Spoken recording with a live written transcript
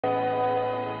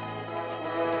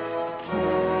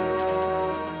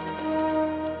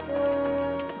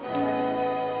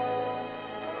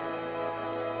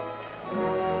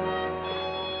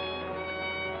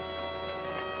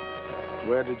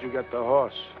Where did you get the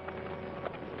horse?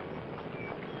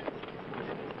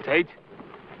 Tate?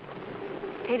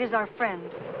 Tate is our friend.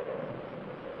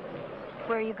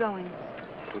 Where are you going?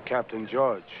 To Captain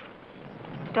George.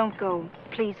 Don't go,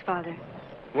 please, Father.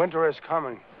 Winter is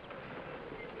coming.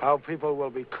 Our people will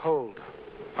be cold,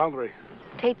 hungry.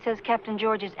 Tate says Captain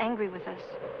George is angry with us.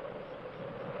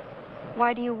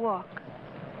 Why do you walk?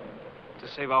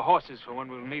 To save our horses for when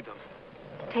we'll need them.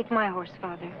 Take my horse,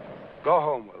 Father. Go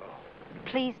home, Willow.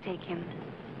 Please take him.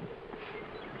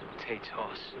 Tate's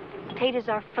horse. Tate is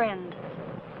our friend.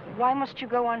 Why must you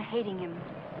go on hating him?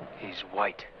 He's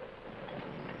white.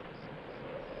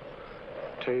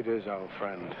 Tate is our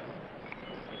friend.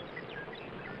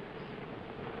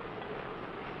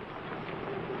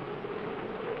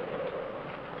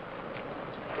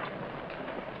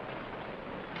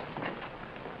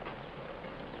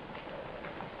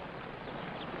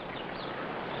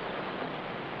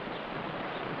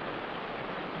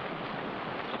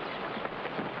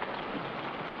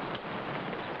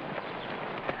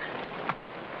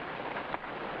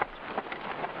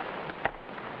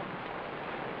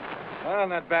 Well,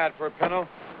 not bad for a pinto.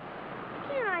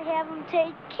 Can I have him,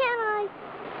 Tate? Can I?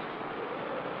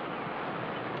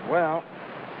 Well,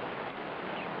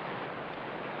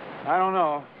 I don't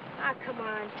know. Ah, come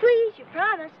on. Please, you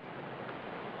promised.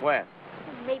 When?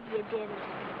 Maybe you didn't.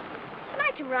 And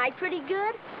I can ride pretty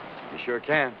good. You sure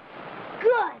can.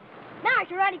 Good. Now I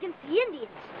can ride against the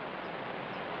Indians.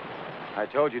 I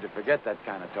told you to forget that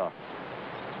kind of talk.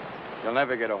 You'll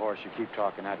never get a horse you keep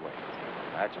talking that way.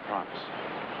 That's a promise.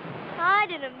 I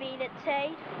didn't mean it,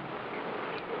 Tate.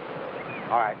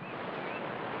 All right.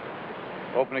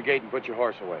 Open the gate and put your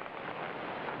horse away.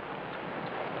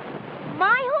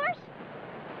 My horse?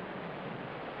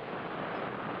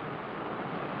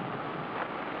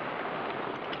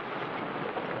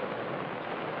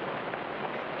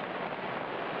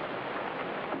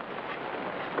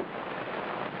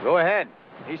 Go ahead.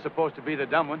 He's supposed to be the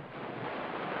dumb one.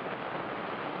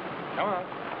 Come on.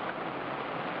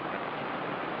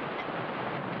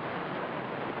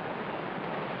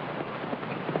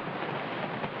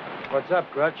 What's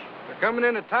up, Crutch? They're coming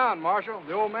into town, Marshal.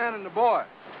 The old man and the boy.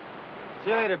 See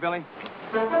you later, Billy.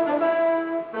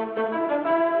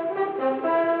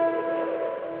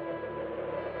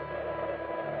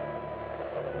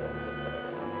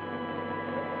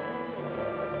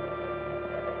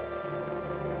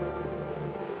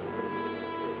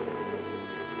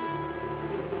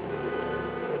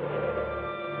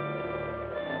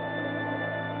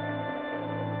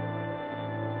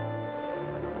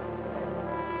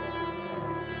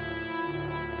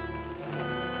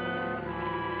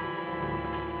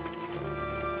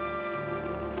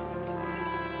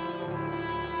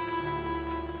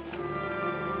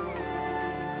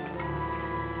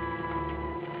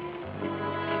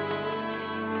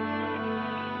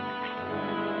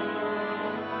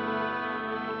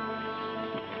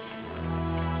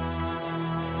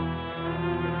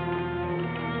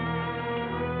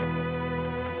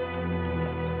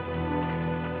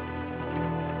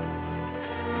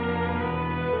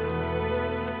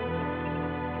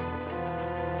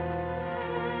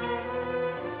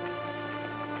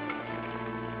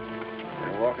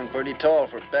 Walking pretty tall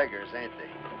for beggars, ain't they?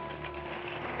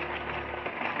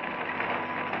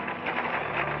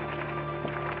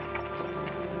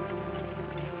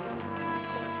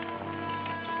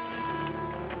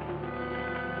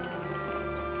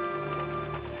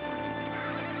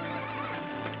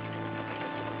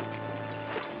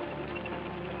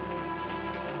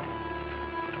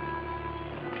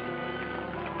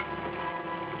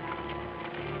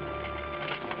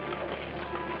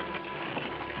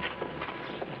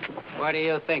 Where do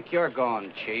you think you're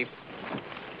going, Chief?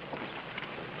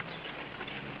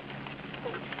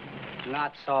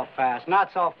 Not so fast. Not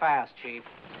so fast, Chief.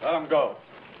 Let him go.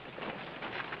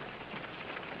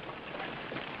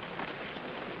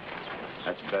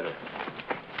 That's better.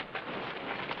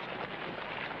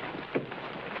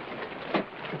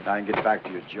 Now you can get back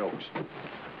to your jokes.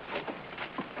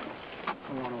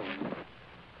 Come on over.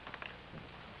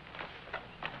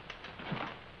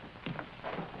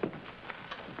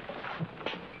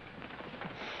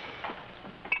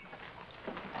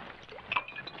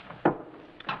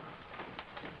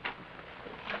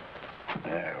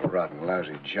 Rotten,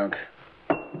 lousy junk.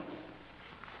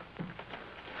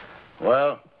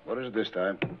 Well, what is it this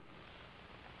time?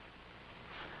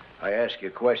 I ask you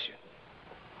a question.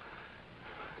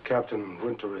 Captain,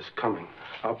 winter is coming.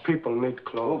 Our people need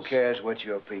clothes. Who cares what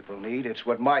your people need? It's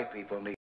what my people need.